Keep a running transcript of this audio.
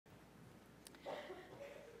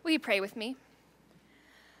Will you pray with me?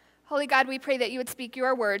 Holy God, we pray that you would speak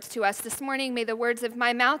your words to us this morning. May the words of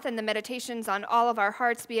my mouth and the meditations on all of our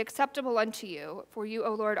hearts be acceptable unto you. For you,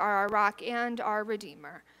 O Lord, are our rock and our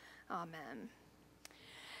Redeemer. Amen.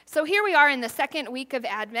 So here we are in the second week of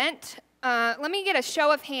Advent. Let me get a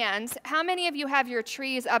show of hands. How many of you have your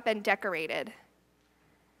trees up and decorated?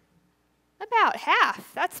 About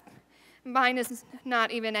half. Mine is not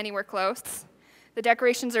even anywhere close. The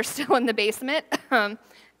decorations are still in the basement.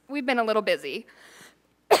 We've been a little busy.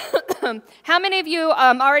 How many of you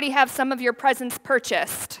already have some of your presents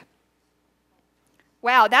purchased?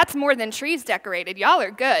 Wow, that's more than trees decorated. Y'all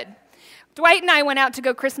are good. Dwight and I went out to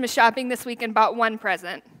go Christmas shopping this week and bought one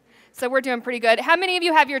present. So we're doing pretty good. How many of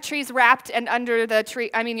you have your trees wrapped and under the tree?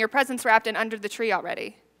 Your presents wrapped and under the tree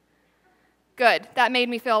already? Good. That made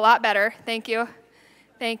me feel a lot better. Thank you.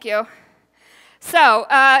 Thank you. So,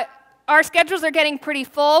 our schedules are getting pretty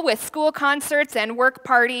full with school concerts and work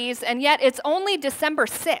parties, and yet it's only December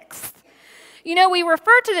 6th. You know, we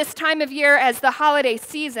refer to this time of year as the holiday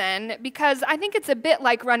season because I think it's a bit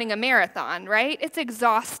like running a marathon, right? It's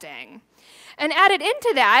exhausting. And added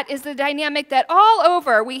into that is the dynamic that all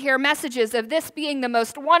over we hear messages of this being the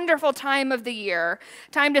most wonderful time of the year,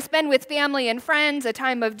 time to spend with family and friends, a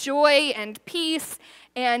time of joy and peace.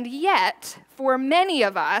 And yet, for many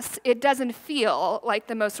of us, it doesn't feel like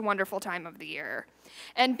the most wonderful time of the year.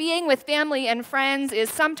 And being with family and friends is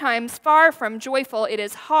sometimes far from joyful. It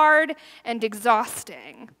is hard and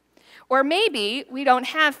exhausting. Or maybe we don't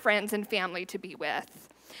have friends and family to be with.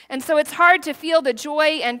 And so it's hard to feel the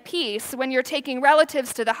joy and peace when you're taking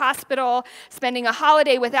relatives to the hospital, spending a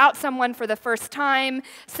holiday without someone for the first time,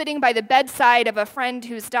 sitting by the bedside of a friend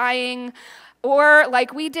who's dying, or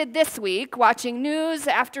like we did this week, watching news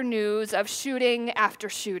after news of shooting after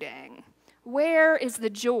shooting. Where is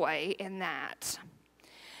the joy in that?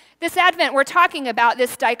 This Advent, we're talking about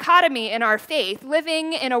this dichotomy in our faith,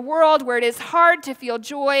 living in a world where it is hard to feel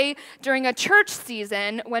joy during a church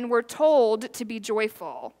season when we're told to be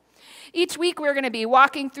joyful. Each week we're going to be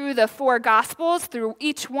walking through the four Gospels, through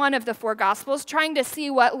each one of the four Gospels, trying to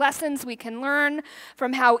see what lessons we can learn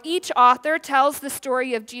from how each author tells the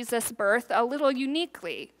story of Jesus' birth a little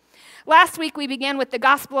uniquely. Last week we began with the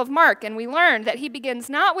Gospel of Mark, and we learned that he begins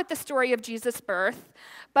not with the story of Jesus' birth,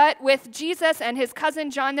 but with Jesus and his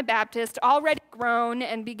cousin John the Baptist already grown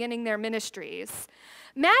and beginning their ministries.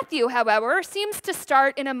 Matthew, however, seems to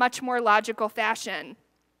start in a much more logical fashion.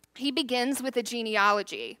 He begins with a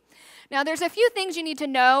genealogy. Now, there's a few things you need to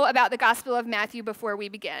know about the Gospel of Matthew before we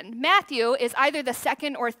begin. Matthew is either the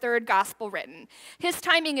second or third gospel written. His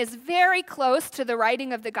timing is very close to the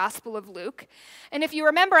writing of the Gospel of Luke. And if you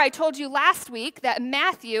remember, I told you last week that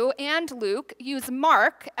Matthew and Luke use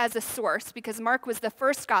Mark as a source because Mark was the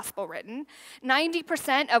first gospel written.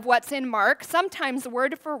 90% of what's in Mark, sometimes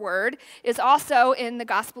word for word, is also in the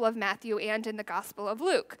Gospel of Matthew and in the Gospel of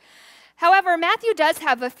Luke. However, Matthew does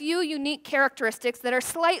have a few unique characteristics that are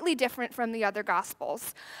slightly different from the other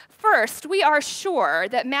Gospels. First, we are sure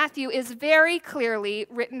that Matthew is very clearly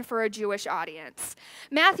written for a Jewish audience.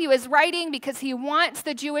 Matthew is writing because he wants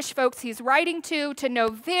the Jewish folks he's writing to know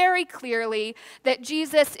very clearly that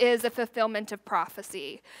Jesus is a fulfillment of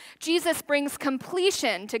prophecy. Jesus brings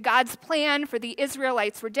completion to God's plan for the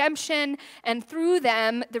Israelites' redemption, and through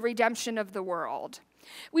them, the redemption of the world.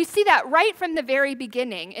 We see that right from the very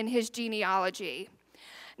beginning in his genealogy.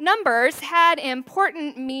 Numbers had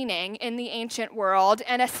important meaning in the ancient world,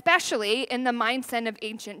 and especially in the mindset of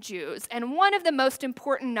ancient Jews. And one of the most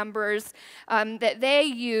important numbers that they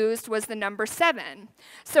used was the number 7.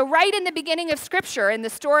 So right in the beginning of Scripture, in the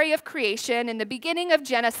story of creation, in the beginning of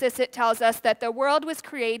Genesis, it tells us that the world was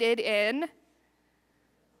created in,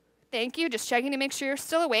 thank you, just checking to make sure you're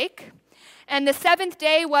still awake. And the seventh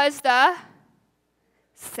day was the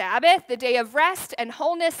Sabbath, the day of rest and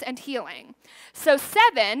wholeness and healing. So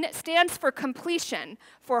 7 stands for completion,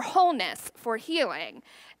 for wholeness, for healing.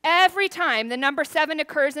 Every time the number 7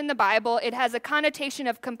 occurs in the Bible, it has a connotation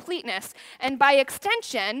of completeness and by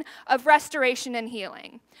extension of restoration and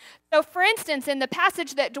healing. So for instance, in the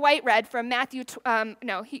passage that Dwight read from Matthew,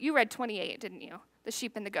 you read 28, didn't you? The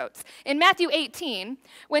sheep and the goats. In Matthew 18,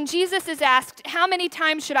 when Jesus is asked, how many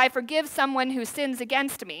times should I forgive someone who sins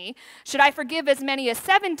against me? Should I forgive as many as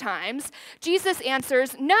 7 times? Jesus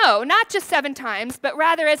answers, no, not just 7 times, but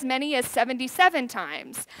rather as many as 77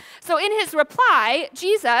 times. So in his reply,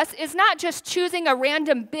 Jesus is not just choosing a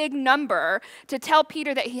random big number to tell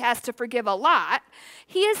Peter that he has to forgive a lot.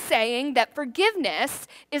 He is saying that forgiveness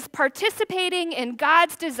is participating in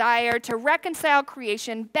God's desire to reconcile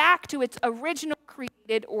creation back to its original creation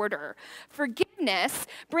created order. Forgiveness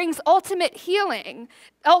brings ultimate healing,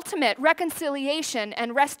 ultimate reconciliation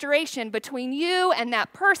and restoration between you and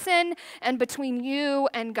that person and between you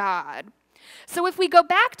and God. So if we go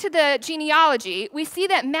back to the genealogy, we see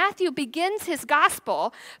that Matthew begins his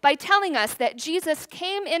gospel by telling us that Jesus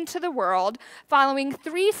came into the world following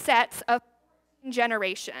 3 sets of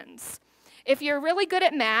generations. If you're really good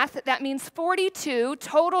at math, that means 42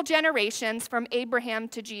 total generations from Abraham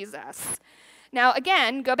to Jesus. Now,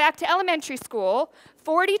 again, go back to elementary school.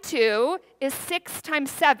 42 is 6 times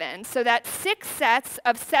 7, so that's 6 sets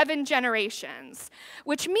of 7 generations,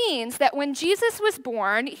 which means that when Jesus was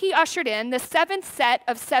born, he ushered in the 7th set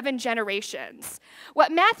of 7 generations.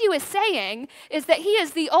 What Matthew is saying is that he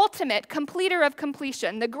is the ultimate completer of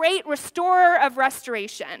completion, the great restorer of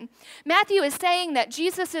restoration. Matthew is saying that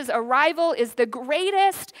Jesus' arrival is the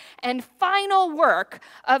greatest and final work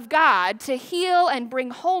of God to heal and bring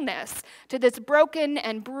wholeness to this broken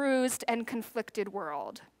and bruised and conflicted world.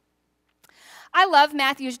 I love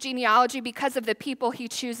Matthew's genealogy because of the people he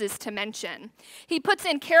chooses to mention. He puts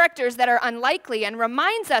in characters that are unlikely and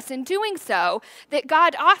reminds us in doing so that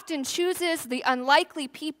God often chooses the unlikely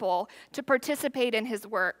people to participate in his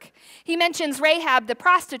work. He mentions Rahab the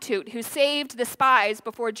prostitute who saved the spies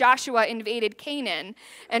before Joshua invaded Canaan,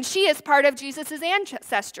 and she is part of Jesus'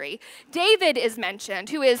 ancestry. David is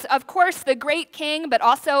mentioned, who is, of course, the great king, but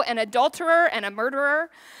also an adulterer and a murderer.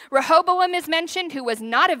 Rehoboam is mentioned, who was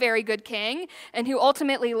not a very good king, and who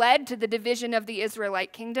ultimately led to the division of the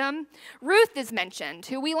Israelite kingdom. Ruth is mentioned,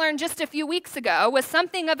 who we learned just a few weeks ago was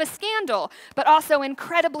something of a scandal, but also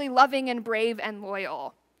incredibly loving and brave and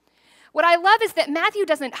loyal. What I love is that Matthew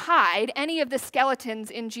doesn't hide any of the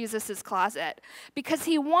skeletons in Jesus' closet because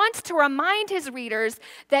he wants to remind his readers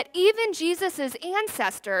that even Jesus'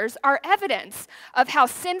 ancestors are evidence of how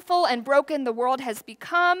sinful and broken the world has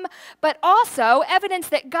become, but also evidence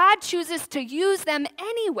that God chooses to use them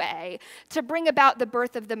anyway to bring about the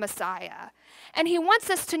birth of the Messiah. And he wants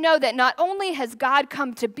us to know that not only has God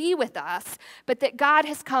come to be with us, but that God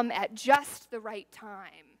has come at just the right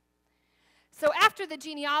time. So after the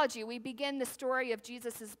genealogy, we begin the story of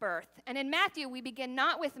Jesus' birth. And in Matthew, we begin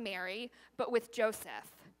not with Mary, but with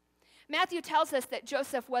Joseph. Matthew tells us that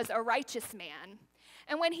Joseph was a righteous man.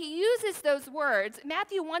 And when he uses those words,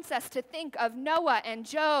 Matthew wants us to think of Noah and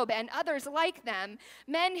Job and others like them,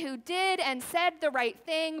 men who did and said the right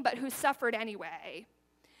thing, but who suffered anyway.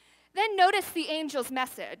 Then notice the angel's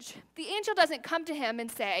message. The angel doesn't come to him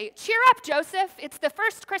and say, "Cheer up, Joseph, it's the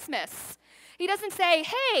first Christmas." He doesn't say,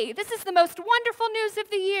 "Hey, this is the most wonderful news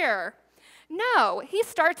of the year." No, he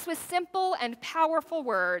starts with simple and powerful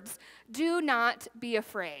words, "Do not be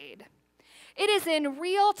afraid." It is in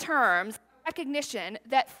real terms recognition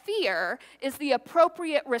that fear is the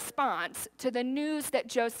appropriate response to the news that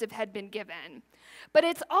Joseph had been given. But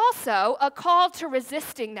it's also a call to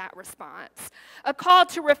resisting that response, a call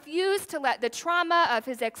to refuse to let the trauma of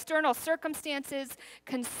his external circumstances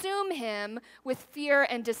consume him with fear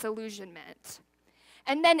and disillusionment.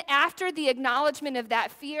 And then after the acknowledgement of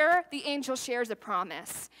that fear, the angel shares a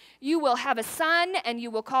promise. You will have a son, and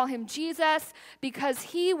you will call him Jesus, because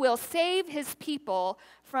he will save his people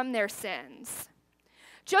from their sins.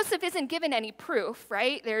 Joseph isn't given any proof,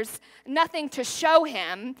 right? There's nothing to show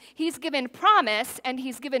him. He's given promise, and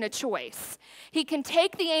he's given a choice. He can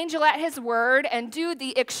take the angel at his word and do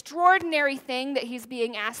the extraordinary thing that he's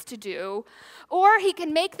being asked to do, or he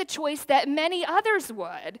can make the choice that many others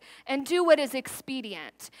would and do what is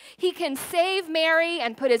expedient. He can save Mary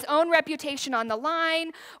and put his own reputation on the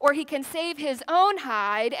line, or he can save his own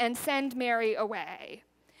hide and send Mary away.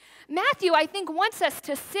 Matthew, I think, wants us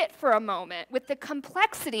to sit for a moment with the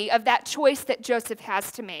complexity of that choice that Joseph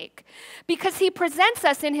has to make, because he presents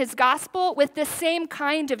us in his gospel with the same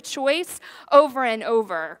kind of choice over and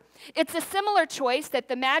over. It's a similar choice that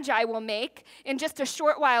the Magi will make in just a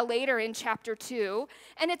short while later in chapter 2,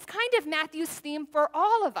 and it's kind of Matthew's theme for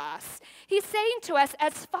all of us. He's saying to us,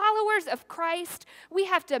 as followers of Christ, we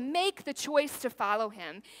have to make the choice to follow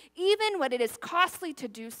him, even when it is costly to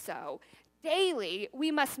do so. Daily, we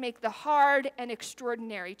must make the hard and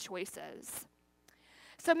extraordinary choices.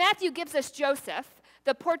 So Matthew gives us Joseph,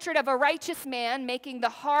 the portrait of a righteous man making the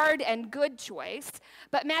hard and good choice,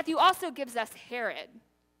 but Matthew also gives us Herod.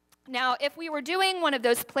 Now, if we were doing one of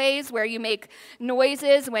those plays where you make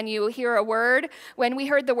noises when you hear a word, when we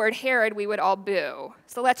heard the word Herod, we would all boo.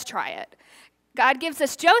 So let's try it. God gives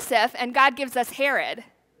us Joseph, and God gives us Herod.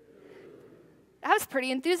 That was pretty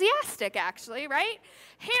enthusiastic, actually, right?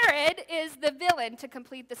 Herod is the villain to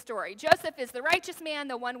complete the story. Joseph is the righteous man,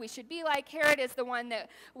 the one we should be like. Herod is the one that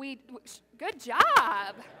good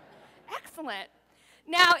job. Excellent.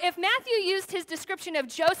 Now, if Matthew used his description of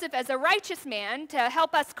Joseph as a righteous man to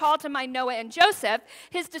help us call to mind Noah and Joseph,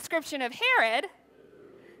 his description of Herod,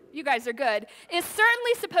 you guys are good, is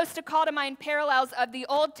certainly supposed to call to mind parallels of the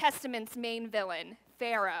Old Testament's main villain,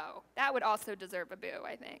 Pharaoh. That would also deserve a boo,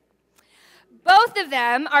 I think. Both of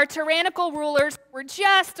them are tyrannical rulers who were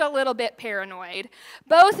just a little bit paranoid.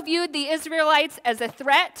 Both viewed the Israelites as a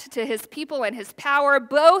threat to his people and his power.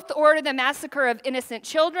 Both ordered the massacre of innocent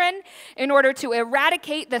children in order to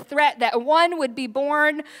eradicate the threat that one would be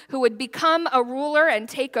born who would become a ruler and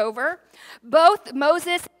take over. Both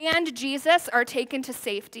Moses and Jesus are taken to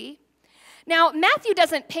safety. Now, Matthew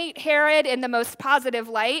doesn't paint Herod in the most positive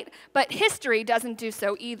light, but history doesn't do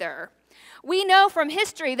so either. We know from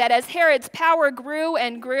history that as Herod's power grew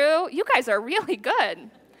and grew, you guys are really good.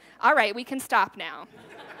 All right, we can stop now.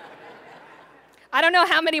 I don't know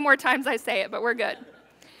how many more times I say it, but we're good.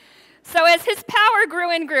 So as his power grew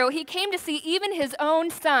and grew, he came to see even his own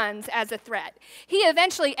sons as a threat. He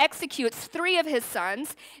eventually executes 3 of his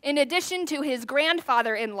sons, in addition to his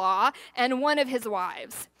grandfather-in-law and one of his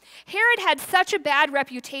wives. Herod had such a bad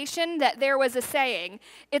reputation that there was a saying,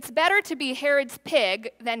 "It's better to be Herod's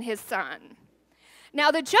pig than his son." Now,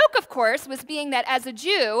 the joke, of course, was being that as a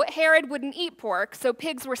Jew, Herod wouldn't eat pork, so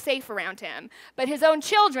pigs were safe around him. But his own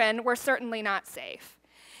children were certainly not safe.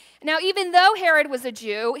 Now, even though Herod was a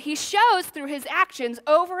Jew, he shows through his actions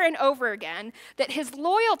over and over again that his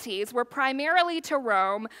loyalties were primarily to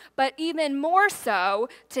Rome, but even more so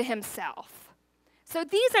to himself. So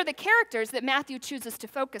these are the characters that Matthew chooses to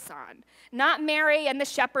focus on. Not Mary and the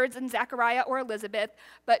shepherds and Zechariah or Elizabeth,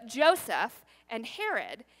 but Joseph and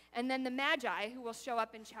Herod, and then the Magi who will show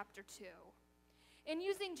up in chapter 2. In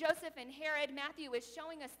using Joseph and Herod, Matthew is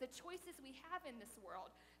showing us the choices we have in this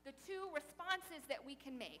world, the 2 responses that we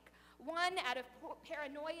can make. One out of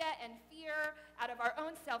paranoia and fear, out of our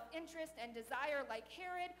own self-interest and desire like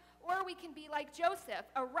Herod, or we can be like Joseph,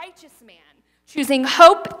 a righteous man, choosing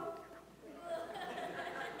hope.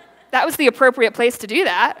 That was the appropriate place to do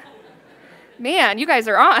that. Man, you guys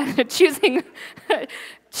are on. choosing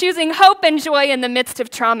hope and joy in the midst of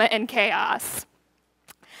trauma and chaos.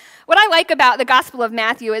 What I like about the Gospel of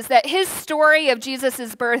Matthew is that his story of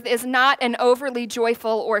Jesus' birth is not an overly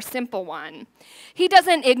joyful or simple one. He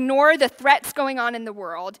doesn't ignore the threats going on in the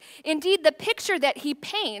world. Indeed, the picture that he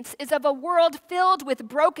paints is of a world filled with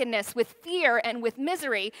brokenness, with fear, and with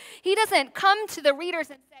misery. He doesn't come to the readers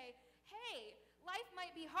and say, "Hey, life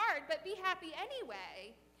might be hard, but be happy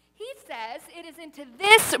anyway." He says it is into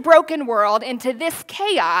this broken world, into this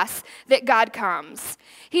chaos, that God comes.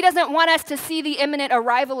 He doesn't want us to see the imminent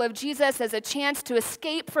arrival of Jesus as a chance to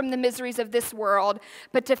escape from the miseries of this world,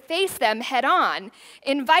 but to face them head on,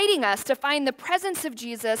 inviting us to find the presence of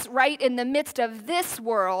Jesus right in the midst of this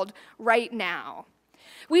world right now.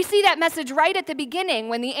 We see that message right at the beginning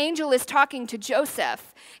when the angel is talking to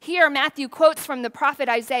Joseph. Here, Matthew quotes from the prophet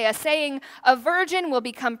Isaiah saying, "A virgin will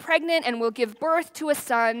become pregnant and will give birth to a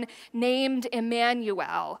son named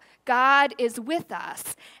Emmanuel." God is with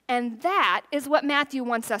us, and that is what Matthew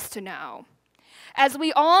wants us to know. As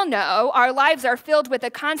we all know, our lives are filled with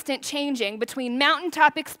a constant changing between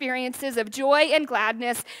mountaintop experiences of joy and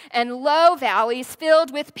gladness and low valleys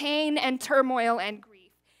filled with pain and turmoil and grief.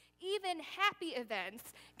 Even happy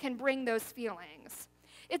events can bring those feelings.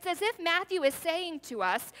 It's as if Matthew is saying to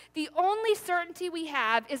us, the only certainty we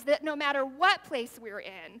have is that no matter what place we're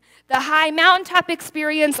in, the high mountaintop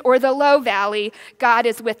experience or the low valley, God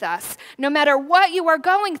is with us. No matter what you are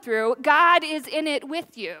going through, God is in it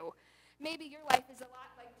with you. Maybe your life is a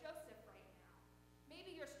lot like Joseph right now.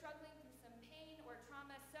 Maybe you're struggling through some pain or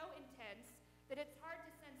trauma so intense that it's hard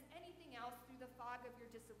to sense anything else through the fog of your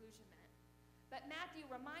disillusionment. But Matthew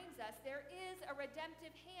reminds us there is a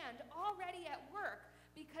redemptive hand already at work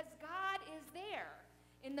because God is there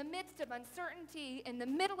in the midst of uncertainty, in the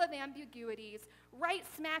middle of ambiguities, right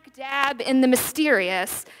smack dab in the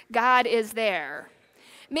mysterious. God is there.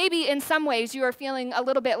 Maybe in some ways you are feeling a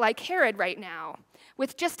little bit like Herod right now,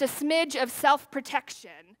 with just a smidge of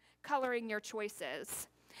self-protection coloring your choices.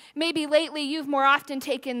 Maybe lately you've more often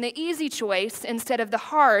taken the easy choice instead of the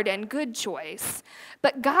hard and good choice.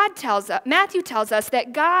 But Matthew tells us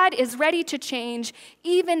that God is ready to change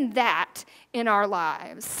even that in our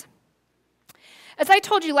lives. As I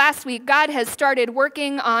told you last week, God has started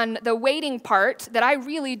working on the waiting part that I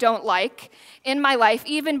really don't like in my life,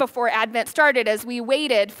 even before Advent started, as we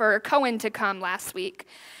waited for Cohen to come last week.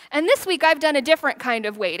 And this week, I've done a different kind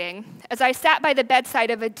of waiting, as I sat by the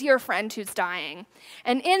bedside of a dear friend who's dying.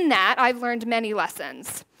 And in that, I've learned many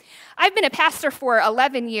lessons. I've been a pastor for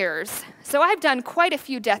 11 years, so I've done quite a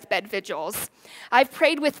few deathbed vigils. I've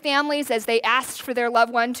prayed with families as they asked for their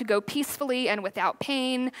loved one to go peacefully and without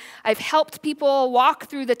pain. I've helped people walk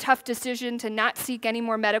through the tough decision to not seek any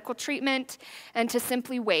more medical treatment and to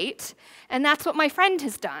simply wait, and that's what my friend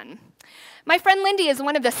has done. My friend Lindy is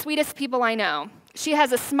one of the sweetest people I know. She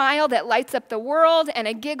has a smile that lights up the world and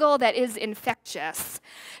a giggle that is infectious.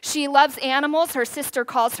 She loves animals. Her sister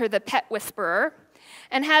calls her the pet whisperer,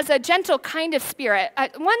 and has a gentle kind of spirit,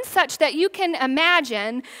 one such that you can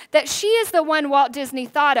imagine that she is the one Walt Disney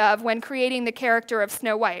thought of when creating the character of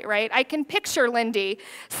Snow White, right? I can picture Lindy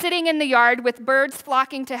sitting in the yard with birds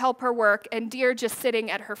flocking to help her work and deer just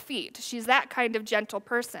sitting at her feet. She's that kind of gentle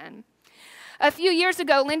person. A few years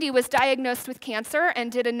ago, Lindy was diagnosed with cancer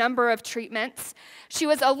and did a number of treatments. She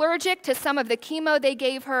was allergic to some of the chemo they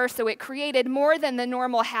gave her, so it created more than the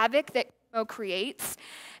normal havoc that chemo creates.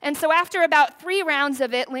 And so after about 3 rounds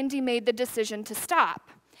of it, Lindy made the decision to stop.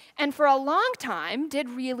 And for a long time, did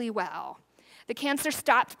really well. The cancer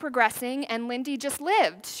stopped progressing, and Lindy just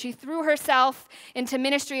lived. She threw herself into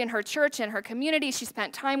ministry in her church and her community. She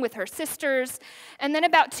spent time with her sisters. And then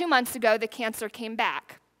about 2 months ago, the cancer came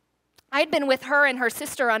back. I'd been with her and her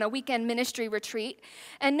sister on a weekend ministry retreat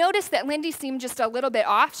and noticed that Lindy seemed just a little bit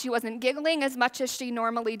off. She wasn't giggling as much as she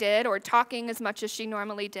normally did or talking as much as she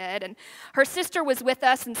normally did. And her sister was with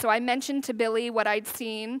us, and so I mentioned to Billy what I'd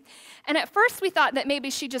seen. And at first we thought that maybe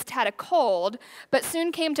she just had a cold, but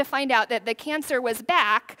soon came to find out that the cancer was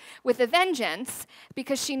back with a vengeance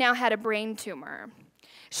because she now had a brain tumor.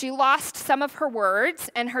 She lost some of her words,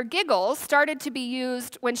 and her giggles started to be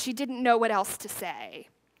used when she didn't know what else to say.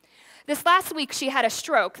 This last week, she had a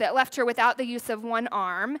stroke that left her without the use of one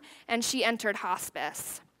arm, and she entered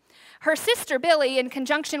hospice. Her sister, Billy, in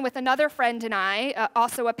conjunction with another friend and I,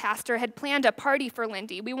 also a pastor, had planned a party for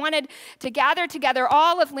Lindy. We wanted to gather together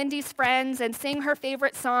all of Lindy's friends and sing her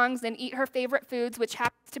favorite songs and eat her favorite foods, which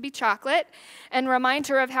happens to be chocolate, and remind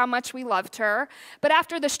her of how much we loved her. But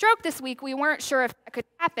after the stroke this week, we weren't sure if that could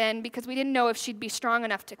happen because we didn't know if she'd be strong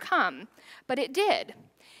enough to come. But it did,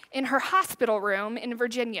 in her hospital room in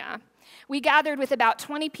Virginia. We gathered with about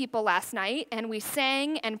 20 people last night, and we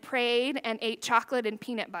sang and prayed and ate chocolate and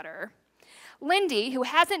peanut butter. Lindy, who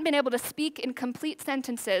hasn't been able to speak in complete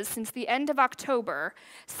sentences since the end of October,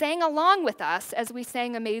 sang along with us as we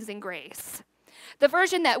sang Amazing Grace. The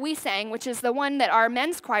version that we sang, which is the one that our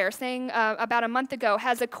men's choir sang about a month ago,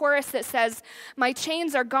 has a chorus that says, "My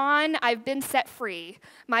chains are gone, I've been set free.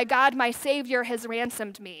 My God, my Savior, has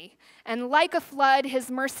ransomed me. And like a flood, his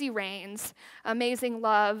mercy reigns. Amazing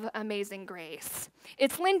love, amazing grace."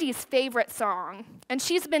 It's Lindy's favorite song, and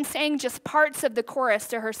she's been saying just parts of the chorus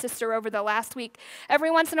to her sister over the last week. Every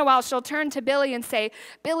once in a while, she'll turn to Billy and say,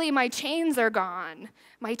 "Billy, my chains are gone.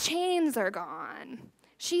 My chains are gone."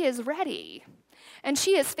 She is ready. And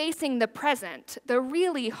she is facing the present, the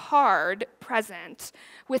really hard present,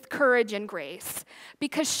 with courage and grace,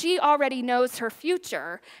 because she already knows her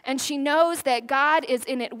future, and she knows that God is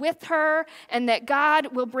in it with her, and that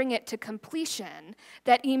God will bring it to completion,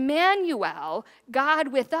 that Emmanuel, God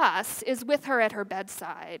with us, is with her at her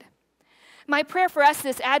bedside. My prayer for us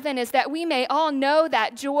this Advent is that we may all know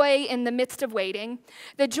that joy in the midst of waiting,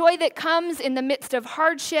 the joy that comes in the midst of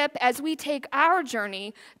hardship as we take our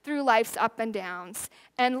journey through life's up and downs.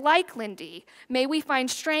 And like Lindy, may we find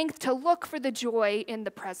strength to look for the joy in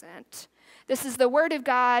the present. This is the word of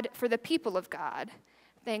God for the people of God.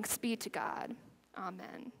 Thanks be to God.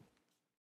 Amen.